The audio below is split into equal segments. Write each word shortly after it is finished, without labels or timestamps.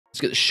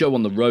Let's get the show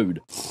on the road.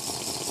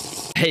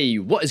 Hey,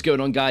 what is going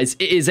on, guys?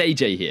 It is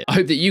AJ here. I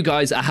hope that you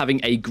guys are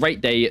having a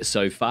great day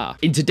so far.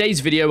 In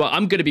today's video,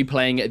 I'm going to be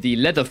playing the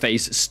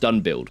Leatherface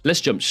STUN Build. Let's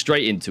jump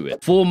straight into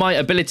it. For my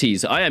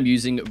abilities, I am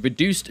using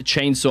reduced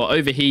chainsaw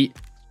overheat,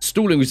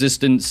 stalling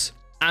resistance,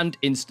 and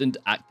instant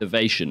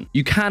activation.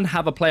 You can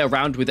have a play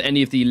around with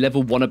any of the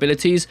level 1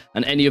 abilities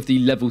and any of the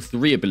level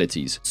 3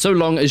 abilities, so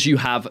long as you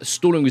have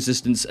stalling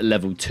resistance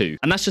level 2.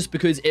 And that's just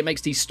because it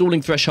makes the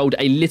stalling threshold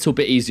a little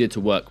bit easier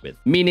to work with,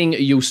 meaning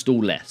you'll stall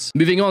less.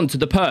 Moving on to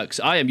the perks,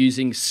 I am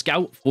using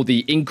Scout for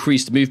the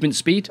increased movement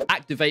speed,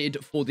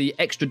 activated for the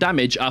extra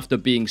damage after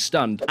being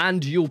stunned,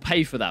 and you'll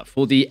pay for that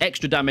for the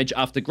extra damage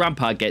after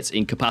Grandpa gets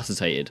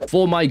incapacitated.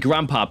 For my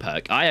Grandpa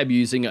perk, I am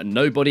using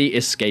Nobody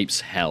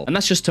Escapes Hell, and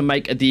that's just to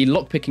make the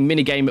lockpicking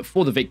minigame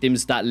for the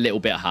victims that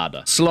little bit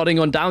harder.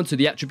 Slotting on down to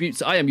the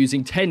attributes, I am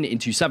using 10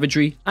 into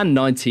Savagery and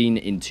 19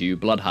 into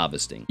Blood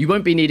Harvesting. You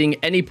won't be needing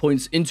any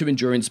points into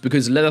Endurance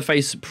because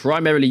Leatherface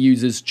primarily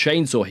uses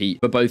Chainsaw Heat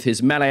for both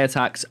his melee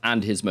attacks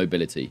and his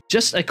mobility.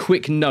 Just a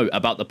quick note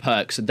about the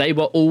perks, they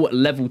were all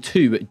level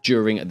 2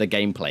 during the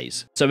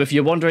gameplays. So if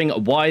you're wondering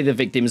why the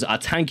victims are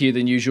tankier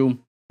than usual,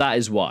 that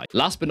is why.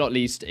 Last but not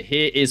least,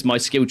 here is my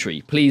skill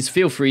tree. Please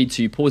feel free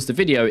to pause the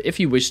video if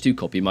you wish to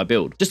copy my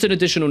build. Just an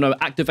additional note,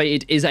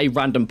 activated is a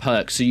random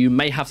perk, so you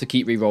may have to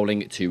keep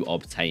re-rolling to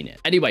obtain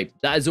it. Anyway,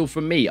 that is all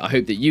from me. I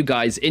hope that you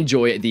guys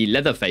enjoy the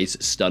Leatherface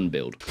STUN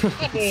Build.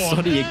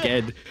 Sonny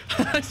again.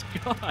 This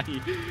guy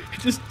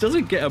just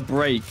doesn't get a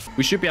break.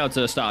 We should be able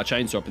to start a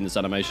chainsaw up in this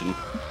animation.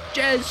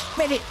 Just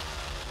rev it.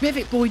 Rev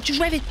it, boy. Just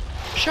rev it.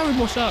 Show him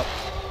what's up.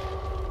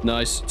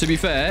 Nice. To be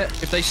fair,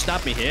 if they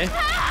stab me here...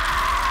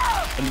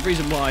 And the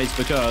reason why is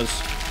because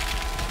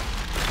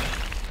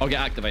I'll get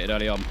activated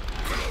early on.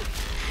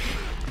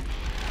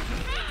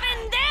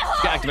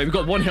 Get activated. We've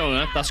got one hill on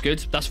there. That's good.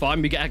 That's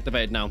fine. We get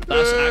activated now.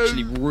 That's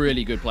actually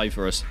really good play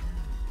for us.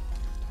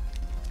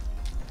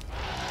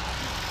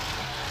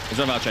 Let's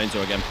rev our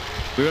chainsaw again.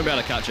 We won't be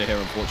able to catch her here,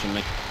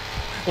 unfortunately.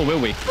 Or will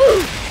we?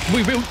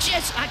 We will.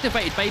 Yes!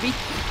 Activated, baby.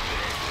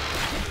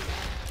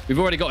 We've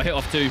already got a hit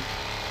off too.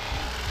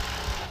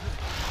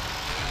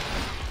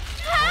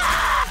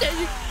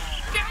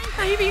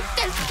 Baby,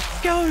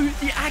 let's go.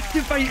 The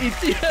activated.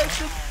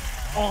 Yes.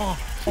 Oh,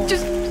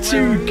 just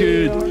too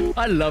good.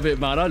 I love it,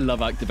 man. I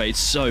love activate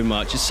so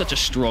much. It's such a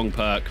strong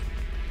perk.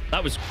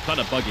 That was kind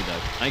of buggy, though.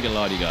 I ain't gonna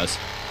lie to you guys.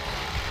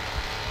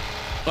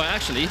 But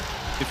actually,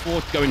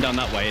 before going down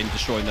that way and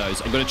destroying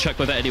those, I'm gonna check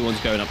whether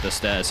anyone's going up the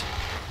stairs.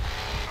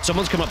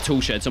 Someone's come up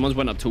tool shed. Someone's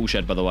went up tool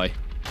shed, by the way.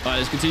 All right,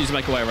 let's continue to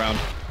make our way around.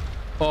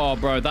 Oh,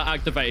 bro, that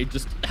activated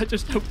just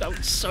helped out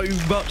so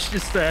much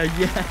just there.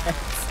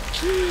 Yes.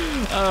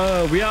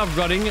 We are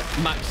running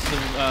max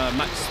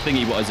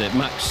thingy, what is it?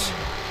 Max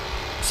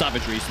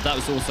Savagery, so that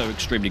was also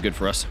extremely good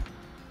for us.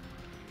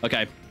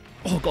 Okay.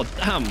 Oh, god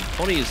damn.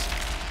 Bonnie is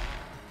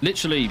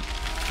literally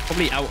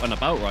probably out and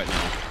about right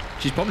now.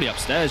 She's probably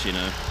upstairs, you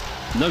know.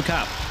 No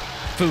cap.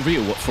 For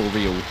real, what for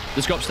real?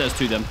 Let's go upstairs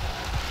to them.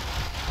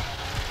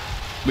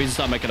 We need to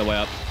start making our way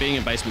up. Being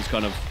in basement's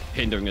kind of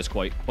hindering us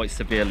quite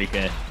severely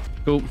here.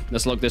 Cool.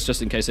 Let's log this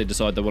just in case they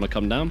decide they want to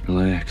come down.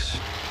 Relax.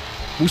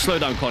 We'll slow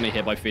down Connie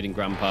here by feeding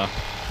Grandpa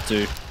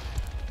too.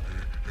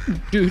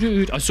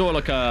 Dude, I saw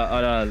like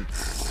an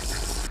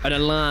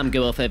alarm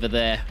go off over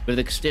there with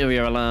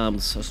exterior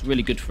alarms. That's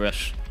really good for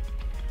us.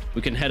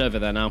 We can head over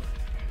there now.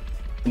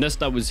 Unless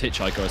that was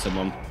Hitchhiker or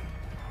someone.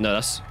 No,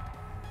 that's...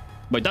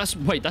 Wait,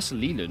 that's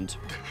Leland.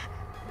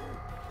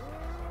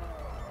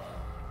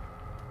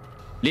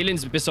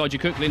 Leland's beside you,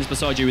 Cook. Leland's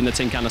beside you in the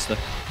tin canister.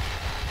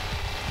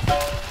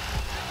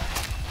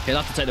 He'll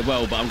have to take the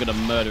well, but I'm going to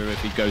murder him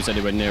if he goes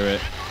anywhere near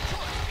it.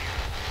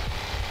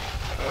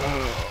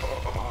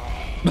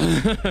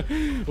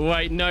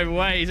 Wait, no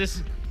way. Is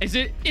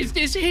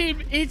this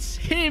him? It's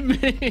him.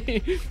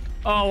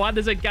 Oh, and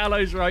there's a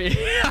gallows right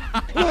here.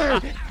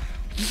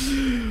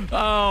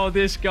 Oh,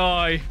 this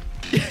guy.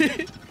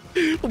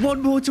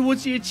 One more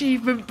towards the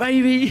achievement,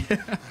 baby.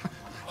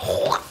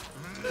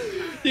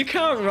 You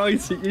can't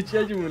write it. You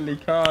genuinely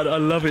can't. I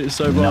love it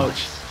so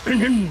much.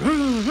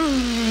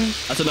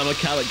 That's another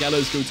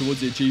gallows go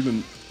towards the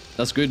achievement.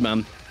 That's good,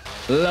 man.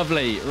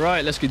 Lovely.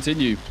 Right, let's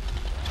continue.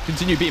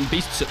 Continue being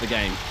beasts at the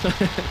game.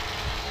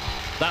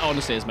 That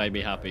honestly has made me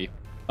happy.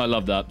 I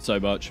love that so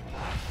much.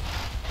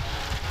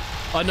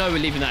 I know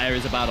leaving that area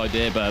is a bad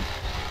idea, but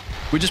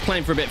we're just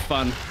playing for a bit of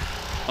fun.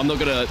 I'm not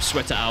going to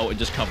sweat it out and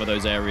just cover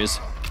those areas.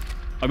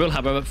 I will,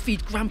 however,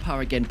 feed Grandpa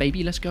again,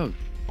 baby. Let's go.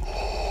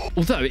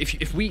 Although,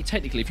 if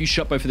you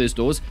shut both of those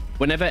doors,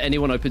 whenever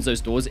anyone opens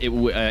those doors, it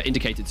will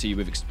indicate it to you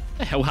with... What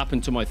the hell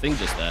happened to my thing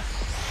just there?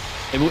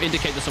 It will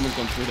indicate that someone's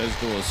gone through those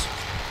doors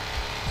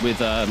with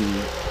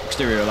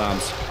exterior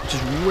alarms, which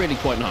is really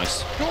quite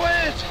nice. Go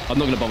ahead! I'm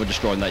not going to bother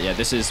destroying that yet.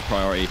 This is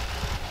priority.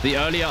 The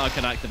earlier I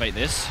can activate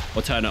this,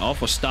 or turn it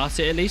off, or start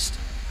it at least,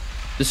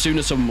 the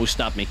sooner someone will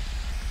stab me.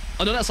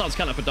 I know that sounds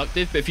kind of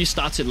productive, but if you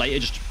start it later,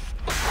 just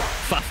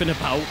faffing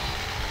about,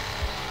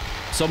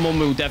 someone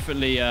will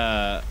definitely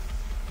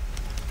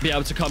be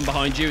able to come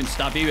behind you and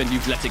stab you, and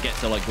you've let it get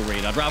to like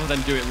green. I'd rather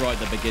than do it right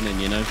at the beginning,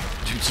 you know?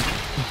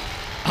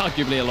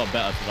 Arguably a lot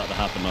better for that to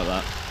happen like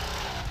that.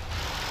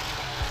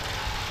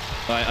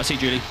 All right, I see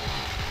Julie.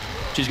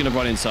 She's going to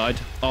run inside.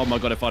 Oh my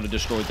God, if I'd have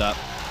destroyed that.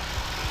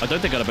 I don't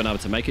think I'd have been able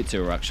to make it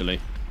to her, actually.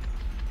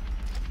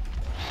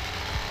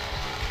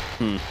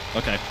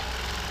 Okay.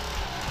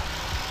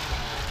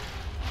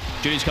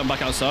 Julie's come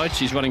back outside.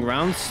 She's running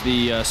around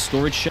the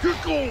storage shed. You're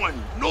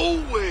going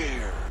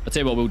nowhere. I'll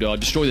tell you what we'll do. I'll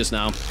destroy this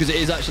now, because it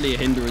is actually a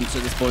hindrance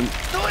at this point.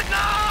 Do it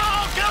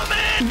now. Come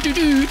in.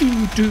 Do.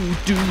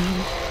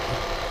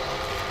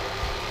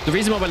 The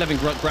reason why we're leveling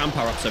ground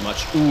power up so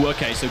much. Ooh,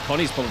 okay, so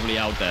Connie's probably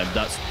out there.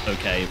 That's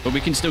okay. But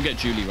we can still get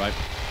Julie, right?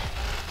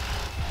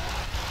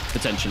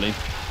 Potentially.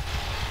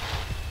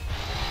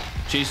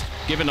 She's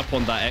given up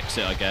on that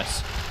exit, I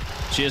guess.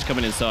 She is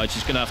coming inside.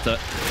 She's going to have to...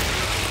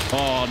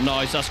 Oh,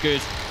 nice. That's good.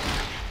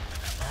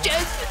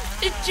 Yes!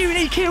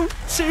 Julie killed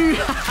 2.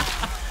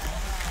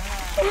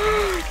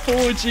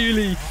 Poor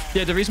Julie.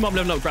 Yeah, the reason why I'm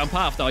leveling up ground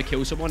power after I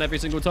kill someone every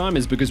single time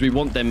is because we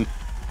want them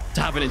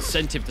to have an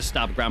incentive to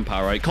stab ground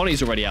power, right?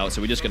 Connie's already out, so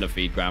we're just going to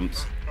feed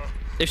Gramps.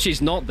 If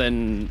she's not,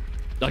 then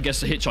I guess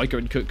the Hitchhiker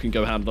and Cook can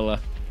go handle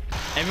her.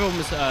 Everyone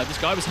was... this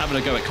guy was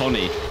having a go at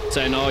Connie,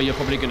 saying, oh, you're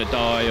probably going to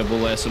die of all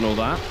this and all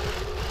that.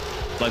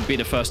 Like, be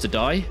the first to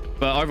die.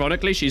 But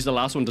ironically, she's the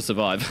last one to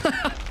survive.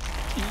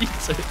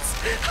 Jesus.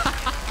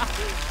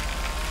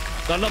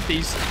 I love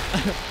these.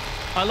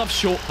 I love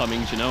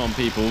shortcomings, you know, on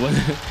people.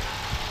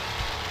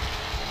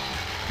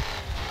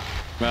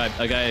 Right,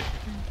 okay.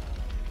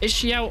 Is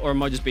she out, or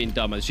am I just being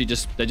dumb? They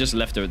just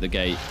left her at the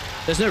gate.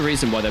 There's no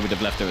reason why they would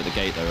have left her at the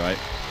gate, though, right?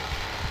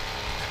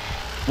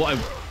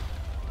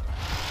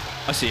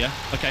 I see her.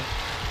 Okay.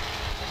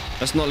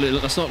 Let's not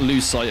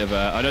lose sight of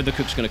her. I know the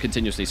Cook's going to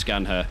continuously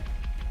scan her.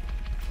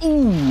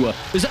 Ooh!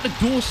 Is that the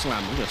door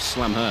slam? I'm going to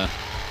slam her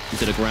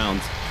into the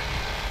ground.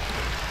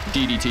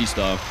 DDT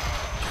style.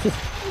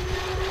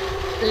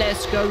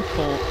 Let's go,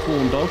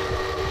 corn dog.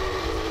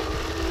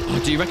 Oh,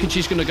 do you reckon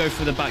she's going to go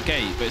through the back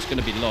gate, but it's going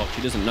to be locked?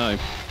 She doesn't know.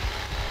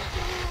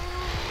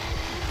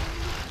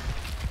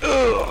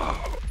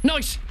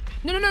 Nice!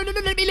 No,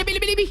 let me.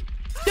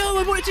 No,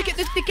 I wanted to get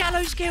the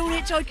gallows kill,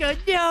 Hitchhiker.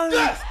 No!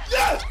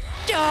 Yes!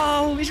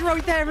 Oh, it's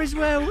right there as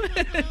well.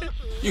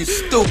 You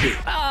stupid.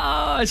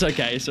 Ah, it's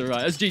okay. It's all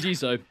right. That's GG,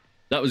 so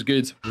that was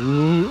good. All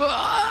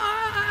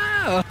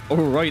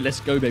right, let's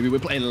go, baby. We're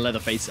playing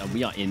Leatherface, and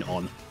we are in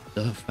on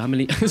the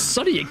family.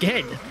 Sonny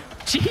again.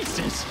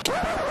 Jesus.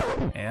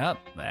 Yep,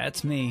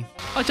 that's me.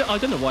 I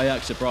don't know why I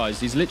act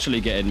surprised. He's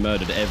literally getting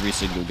murdered every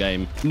single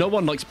game. No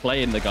one likes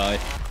playing the guy.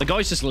 The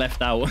guy's just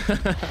left out.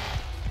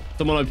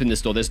 Someone open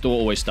this door. This door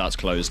always starts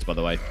closed, by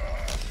the way.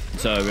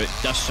 So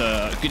that's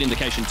a good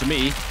indication to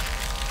me.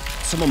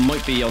 Someone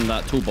might be on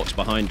that toolbox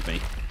behind me.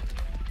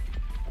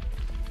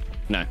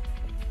 No.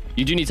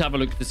 You do need to have a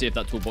look to see if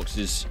that toolbox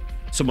is...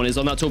 Someone is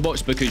on that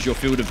toolbox, because your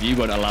field of view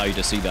won't allow you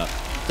to see that.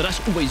 So that's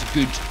always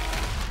good.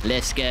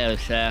 Let's go,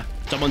 sir.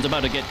 Someone's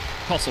about to get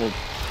hustled.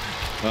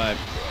 Right.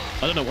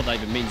 I don't know what that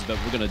even means, but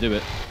we're going to do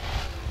it.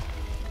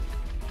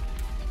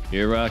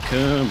 Here I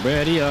come,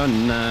 ready or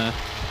not.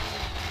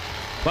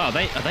 Wow, are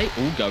they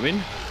all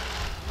going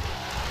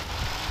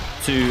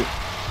to...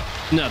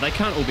 No, they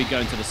can't all be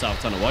going to the south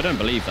tunnel. I don't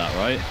believe that,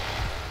 right?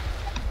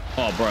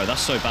 Oh, bro,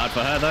 that's so bad for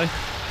her, though.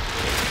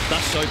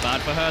 That's so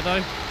bad for her,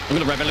 though. I'm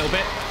going to rev a little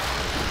bit,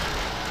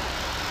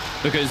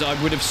 because I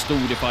would have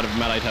stalled if I'd have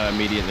meleeed her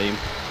immediately.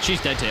 She's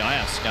dead here. I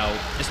have Scout.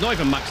 It's not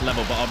even max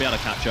level, but I'll be able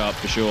to catch up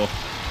for sure.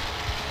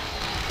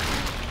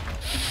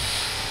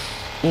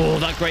 Oh,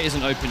 that grate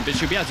isn't open, but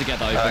she'll be able to get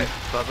that open. Alright,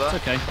 Bubba,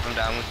 it's okay. I'm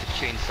down with the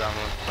chainsaw. I'm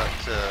about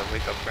to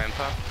wake up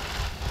Grandpa.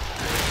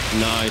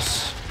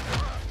 Nice.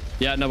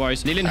 Yeah, no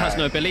worries. Leland has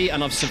no ability,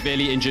 and I've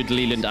severely injured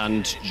Leland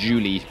and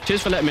Julie.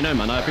 Cheers for letting me know,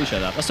 man. I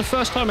appreciate that. That's the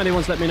first time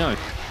anyone's let me know.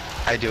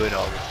 I do it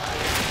all the time.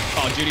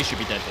 Oh, Julie should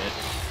be dead here.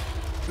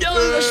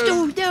 No,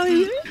 still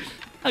no.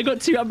 I got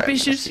too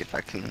ambitious. Let's see if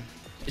I can...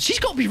 She's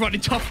got to be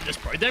running toughness,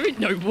 bro. There ain't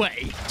no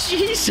way.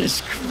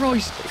 Jesus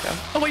Christ.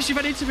 Oh, wait, she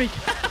ran into me.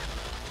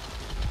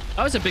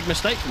 That was a big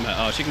mistake from her.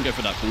 Oh, she can go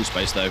for that pool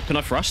space, though. Can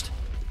I thrust?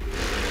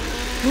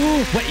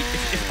 Oh, wait,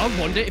 if I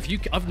wonder if you...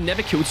 I've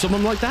never killed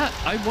someone like that.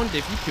 I wonder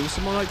if you kill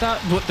someone like that,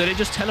 what, do they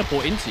just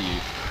teleport into you?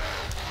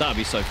 That would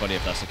be so funny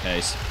if that's the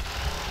case.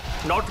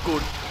 Not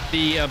good.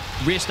 The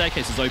rear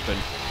staircase is open.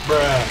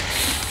 Bruh.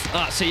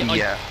 Ah, see,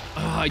 Yeah.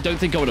 I don't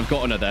think I would have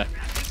gotten her there.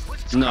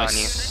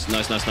 Nice.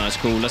 Nice.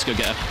 Cool, let's go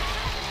get her.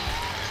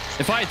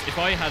 If I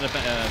had a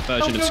better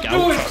version of Scout...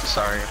 Oh,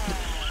 sorry.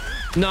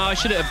 No, I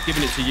should have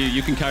given it to you.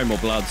 You can carry more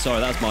blood. Sorry,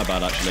 that's my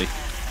bad, actually.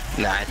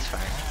 Nah, it's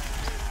fine.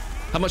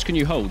 How much can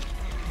you hold?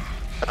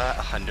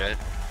 100.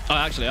 Oh,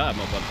 actually, I have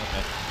more blood.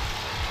 Okay.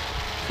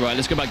 Right,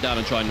 let's go back down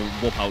and try and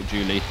whop out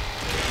Julie.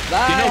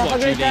 Bye, You know what,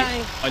 have a great Julie?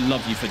 day. I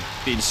love you for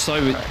being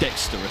so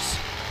dexterous.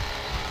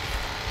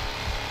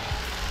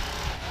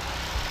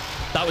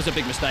 That was a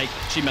big mistake.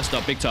 She messed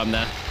up big time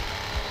there.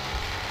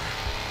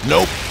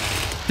 Nope.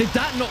 Did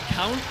that not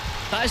count?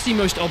 That is the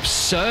most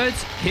absurd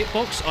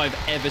hitbox I've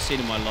ever seen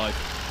in my life.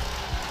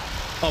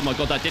 Oh my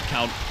god, that did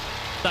count.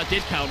 That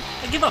did count.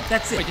 I give up.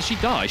 That's it. Wait, did she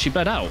die? She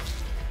bled out.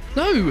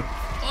 No,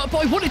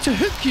 but I wanted to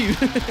hook you.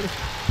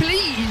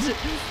 Please.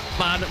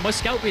 Man, my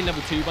scout being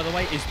level 2, by the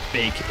way, is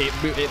big. It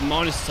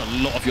minuses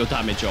a lot of your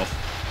damage off.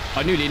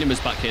 I knew Leland was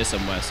back here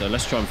somewhere, so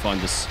let's try and find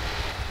this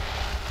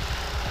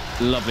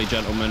lovely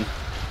gentleman.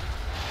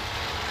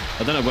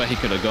 I don't know where he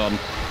could have gone.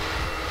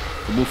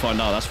 But we'll find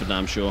out, that's for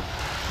damn sure.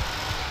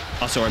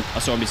 I saw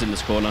him. He's in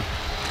this corner.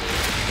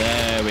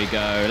 There we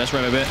go. Let's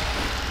rev a bit.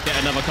 Get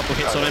another couple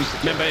hits on him.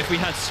 Remember, if we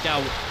had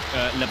scout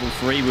level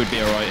 3, we'd be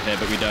all right here,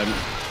 but we don't.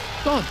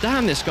 God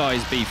damn, this guy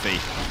is beefy.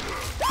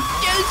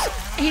 Yes!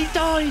 He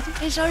died.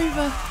 It's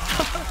over.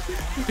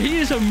 He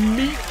is a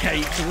meat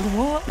cake.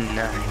 What?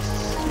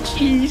 Nice.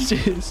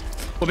 Jesus.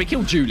 Well, we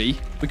killed Julie.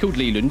 We killed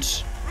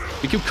Leland.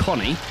 We killed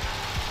Connie.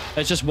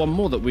 There's just one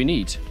more that we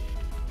need.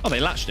 Oh, they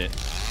latched it.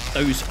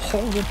 Those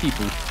horrible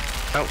people.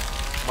 Oh,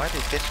 why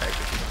did this guy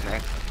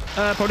disconnect?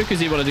 Probably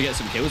because he wanted to get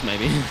some kills,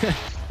 maybe.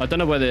 I don't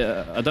know where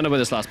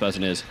this last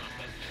person is.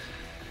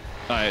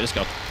 All right, let's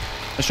go.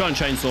 Let's try and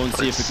chainsaw and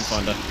see if we can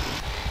find her.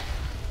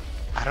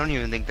 I don't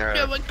even think there are.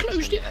 No, I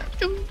closed it.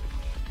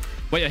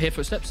 Wait, I hear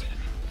footsteps.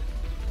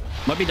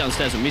 Might be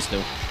downstairs with me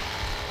still.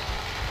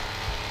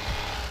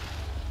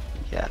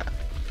 Yeah.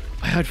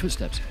 I heard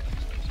footsteps.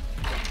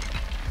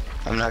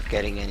 I'm not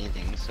getting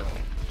anything, so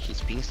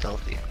he's being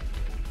stealthy.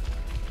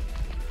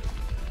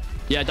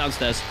 Yeah,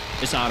 downstairs.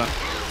 It's Anna.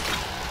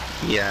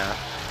 Yeah.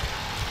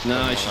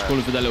 No, she's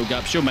calling for that little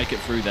gap. She'll make it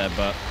through there,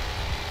 but...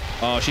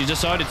 Oh, she's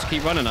decided to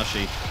keep running, has she?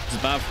 This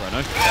is bad for her,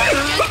 no?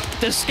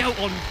 The scout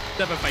on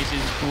Leatherface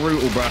is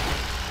brutal, bruh.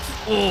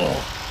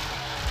 Oh.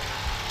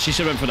 She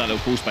should have went for that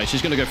little pool space.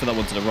 She's going to go for that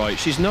one to the right.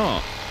 She's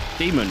not.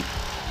 Demon.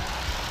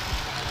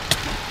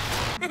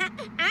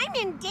 I'm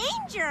in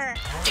danger.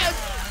 Yes,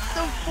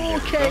 the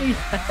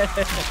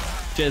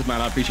 4K. Cheers,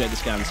 man. I appreciate the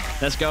scans.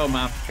 Let's go,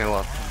 man. You're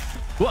welcome.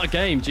 What a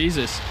game,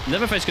 Jesus.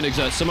 Leatherface can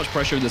exert so much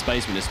pressure in this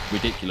basement. It's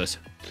ridiculous.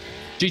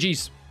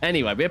 GG's.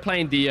 Anyway, we're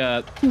playing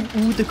the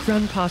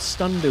Grandpa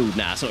Stun Build.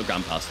 Nah, it's not a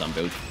Grandpa Stun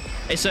Build.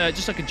 It's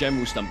just like a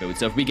general stun build.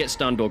 So if we get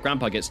stunned or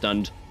Grandpa gets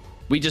stunned,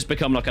 we just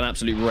become like an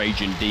absolute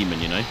raging demon,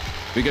 you know?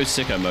 We go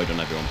sicko mode on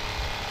everyone.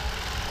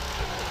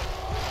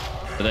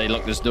 Did they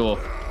lock this door?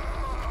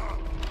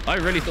 I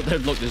really thought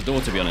they'd lock this door,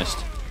 to be honest.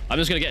 I'm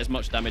just going to get as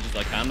much damage as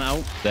I can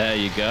now. There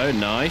you go.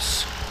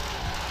 Nice.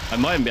 I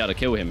might even be able to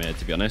kill him here,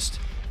 to be honest.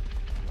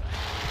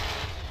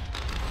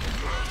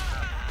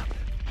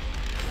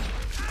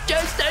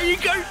 Just there you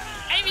go.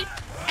 Amy,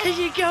 there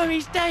you go.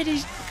 He's dead.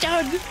 He's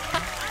done.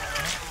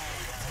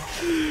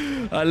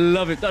 I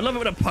love it. I love it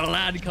when a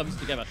plan comes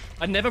together.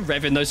 I never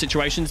rev in those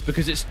situations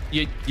because it's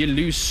you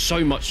lose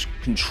so much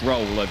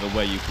control over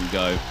where you can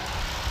go.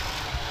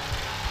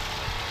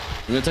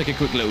 I'm going to take a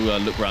quick little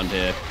look around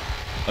here.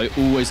 I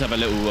always have a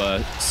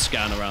little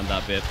scan around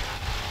that bit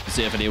to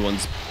see if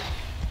anyone's...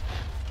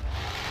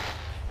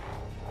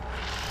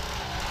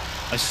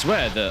 I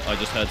swear that I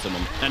just heard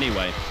someone.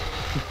 Anyway.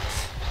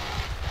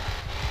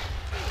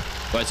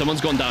 Right,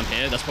 someone's gone down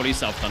here. That's probably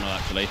South Tunnel,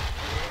 actually.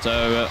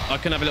 So I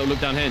can have a little look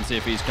down here and see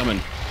if he's coming.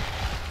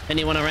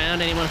 Anyone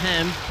around? Anyone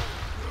ham?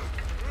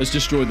 Let's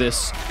destroy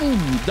this. Ooh,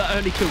 that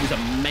early kill was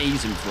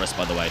amazing for us,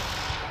 by the way.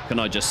 Can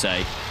I just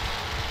say?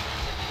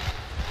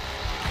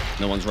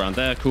 No one's around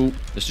there. Cool.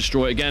 Let's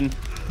destroy it again.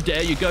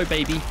 There you go,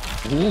 baby.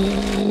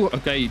 Ooh,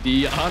 okay,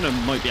 the Hana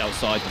might be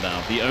outside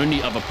now. The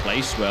only other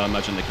place where I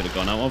imagine they could have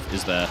gone out of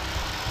is there.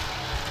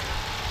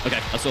 Okay,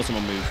 I saw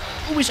someone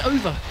move. Oh, it's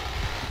over.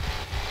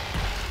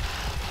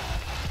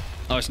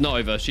 Oh, it's not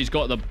over. She's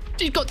got the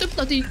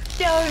bloody...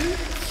 No.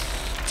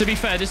 To be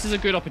fair, this is a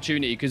good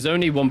opportunity because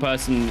only one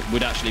person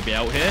would actually be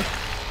out here,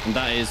 and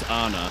that is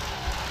Anna.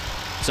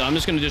 So I'm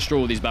just going to destroy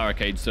all these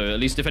barricades, so at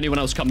least if anyone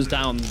else comes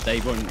down, they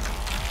won't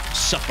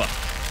suffer.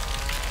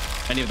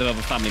 Any of the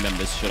other family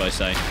members, should I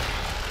say.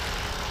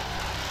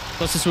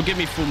 Plus, this will give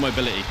me full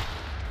mobility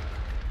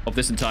of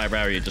this entire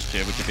area just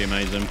here, which would be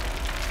amazing.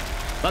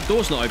 That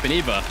door's not open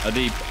either.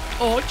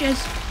 Oh,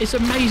 Jez, it's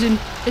amazing.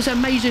 It's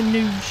amazing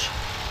news.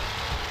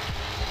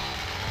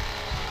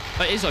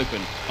 It is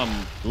open.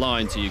 I'm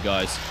lying to you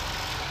guys.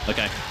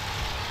 Okay.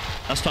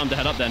 That's time to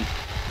head up then.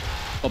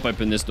 Pop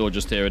open this door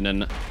just here and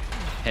then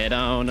head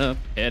on up,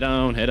 head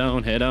on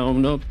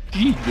up.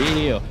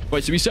 Yeah.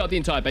 Right, so we set up the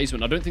entire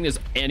basement. I don't think there's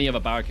any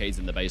other barricades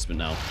in the basement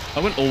now.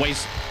 I wouldn't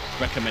always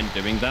recommend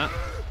doing that.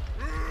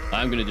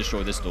 I'm going to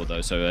destroy this door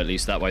though, so at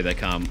least that way they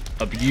can't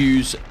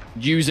use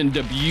and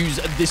abuse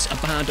this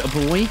bad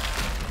boy.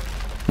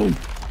 Boom.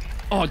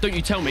 Oh, don't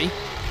you tell me.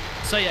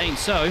 Say it ain't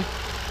so.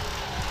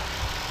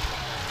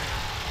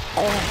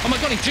 Oh my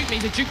god, he juked me.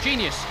 He's a juke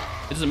genius.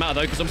 It doesn't matter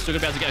though, because I'm still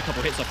going to be able to get a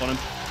couple hits up on him.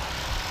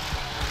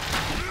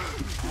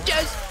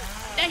 Yes!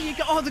 There you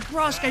go. Oh, the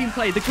grass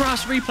gameplay. The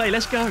grass replay.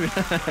 Let's go.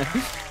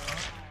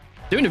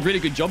 Doing a really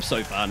good job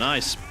so far.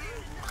 Nice.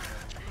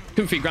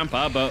 Couldn't feed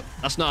Grandpa, but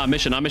that's not our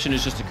mission. Our mission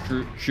is just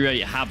to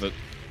create havoc.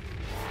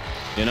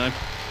 You know?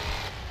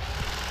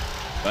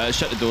 Right, let's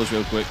shut the doors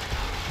real quick.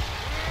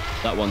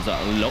 That one's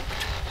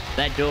locked.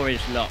 That door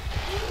is locked.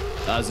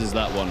 As is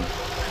that one.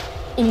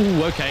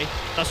 Oh, okay.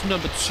 That's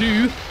number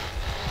 2.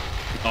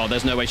 Oh,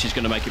 there's no way she's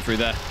going to make it through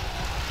there.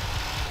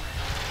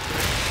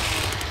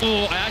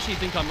 Oh, I actually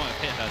think I might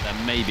have hit her there.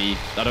 Maybe.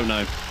 I don't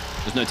know.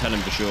 There's no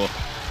telling for sure.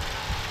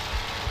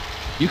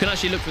 You can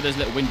actually look through those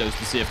little windows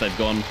to see if they've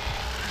gone.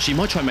 She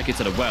might try and make it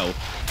to the well.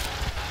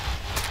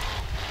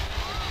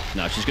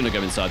 No, she's going to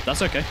go inside.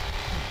 That's okay.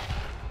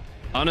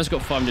 Anna's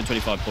got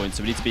 525 points,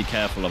 so we need to be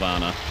careful of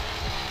Anna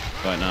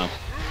right now.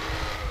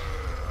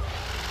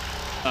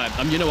 All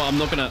right, you know what? I'm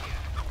not going to...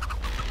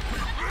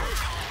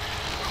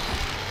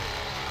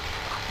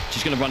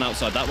 She's going to run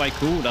outside that way.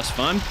 Cool, that's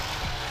fine.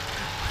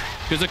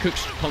 Because the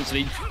cook's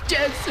constantly...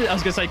 Yes! I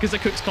was going to say, because the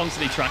cook's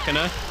constantly tracking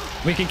her,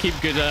 we can keep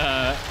good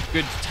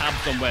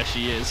tabs on where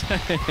she is.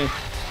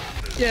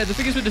 Yeah, the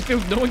thing is with this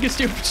build, no one gets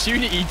the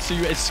opportunity to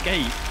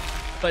escape.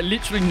 Like,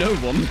 literally no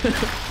one.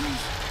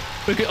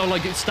 Oh,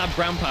 like, stab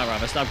grandpa,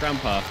 rather. Stab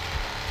grandpa.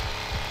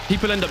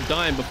 People end up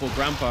dying before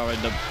grandpa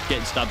end up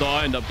getting stabbed. Or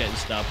I end up getting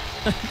stabbed.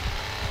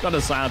 Kind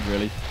of sad,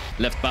 really.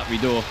 Left battery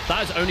door.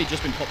 That has only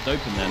just been popped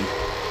open then.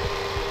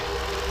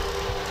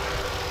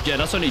 Yeah,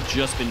 that's only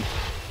just been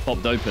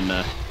popped open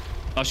there.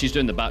 Oh, she's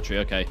doing the battery.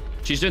 Okay.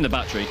 She's doing the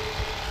battery.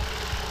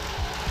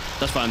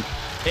 That's fine.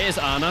 Here's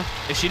Anna.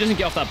 If she doesn't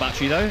get off that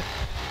battery, though,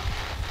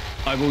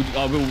 I will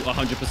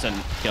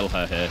 100% kill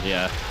her here.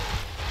 Yeah.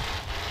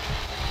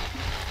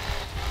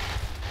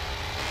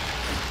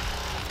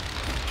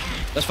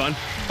 That's fine.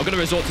 I'm going to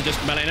resort to just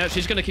meleeing her.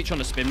 She's going to keep trying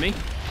to spin me.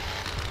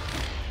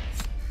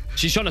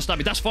 She's trying to stab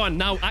me. That's fine.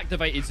 Now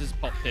Activators has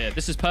popped here.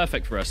 This is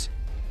perfect for us.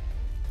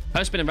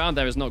 Her spinning around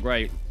there is not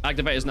great.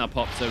 Activator's now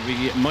popped, so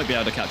we might be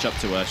able to catch up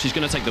to her. She's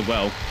going to take the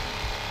well.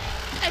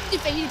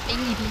 Activated,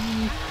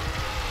 baby.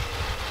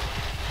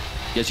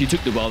 Yeah, she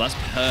took the well. That's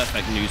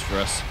perfect news for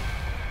us.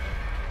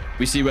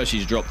 We see where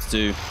she's dropped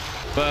to.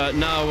 But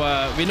now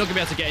we're not going to be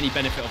able to get any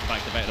benefit off of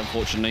Activated,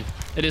 unfortunately.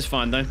 It is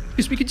fine, though.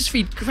 Because we can just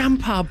feed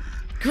Grandpa.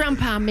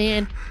 Grandpa,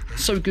 man.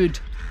 So good.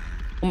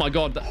 Oh, my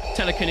God.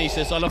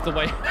 Telekinesis. I love the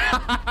way...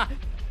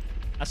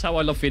 That's how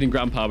I love feeding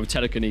Grandpa, with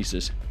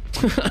telekinesis.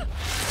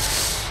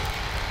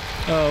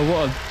 Oh,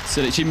 what a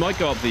silly... She might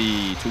go up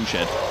the tool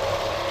shed.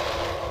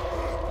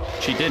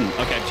 She didn't.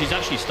 Okay, she's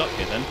actually stuck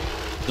here, then.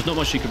 There's not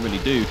much she can really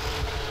do.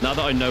 Now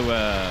that I know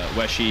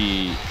where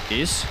she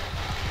is...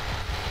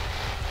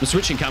 I'm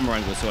switching camera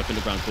angles so I can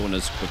look around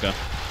corners quicker.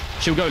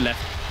 She'll go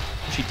left.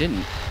 She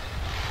didn't.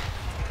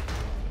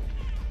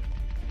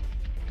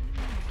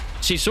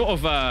 She's sort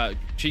of...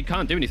 she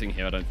can't do anything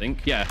here, I don't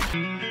think. Yeah.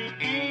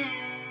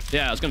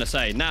 Yeah, I was going to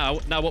say. Now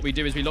what we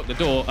do is we lock the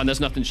door, and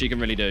there's nothing she can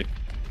really do.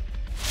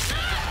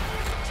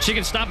 She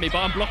can stab me, but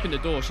I'm blocking the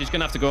door. She's going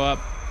to have to go up.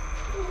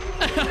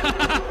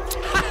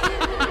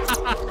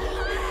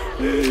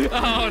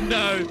 Oh,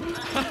 no.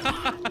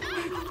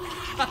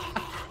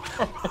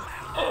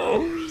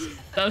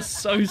 That's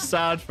so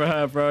sad for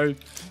her, bro.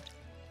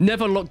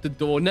 Never lock the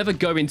door. Never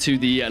go into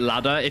the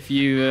ladder if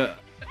you...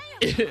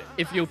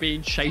 if you're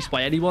being chased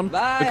by anyone,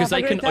 because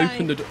they can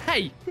open the door.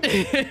 Hey! No.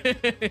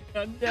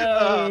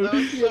 That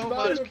was so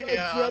much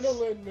chaos.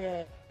 Adrenaline,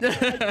 man. I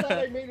thought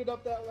I made it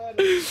up that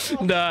ladder.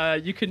 Oh. Nah,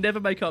 you can never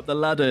make up the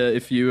ladder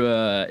if you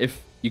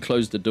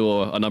close the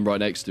door and I'm right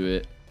next to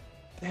it.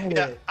 Damn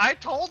Yeah, it. I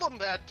told him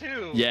that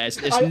too. Yeah, it's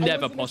I never was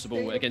in a possible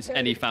state of against panic.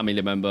 any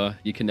family member.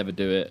 You can never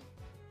do it.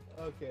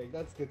 Okay,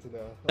 that's good to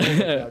know. Oh my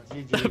God,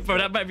 GG. Bro,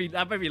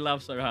 that made me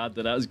laugh so hard.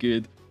 That was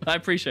good. I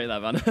appreciate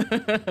that, man.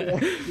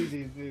 GG,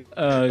 dude. Good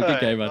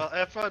Alright, game, man. well,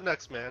 have fun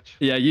next match.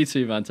 Yeah, you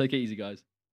too, man. Take it easy, guys.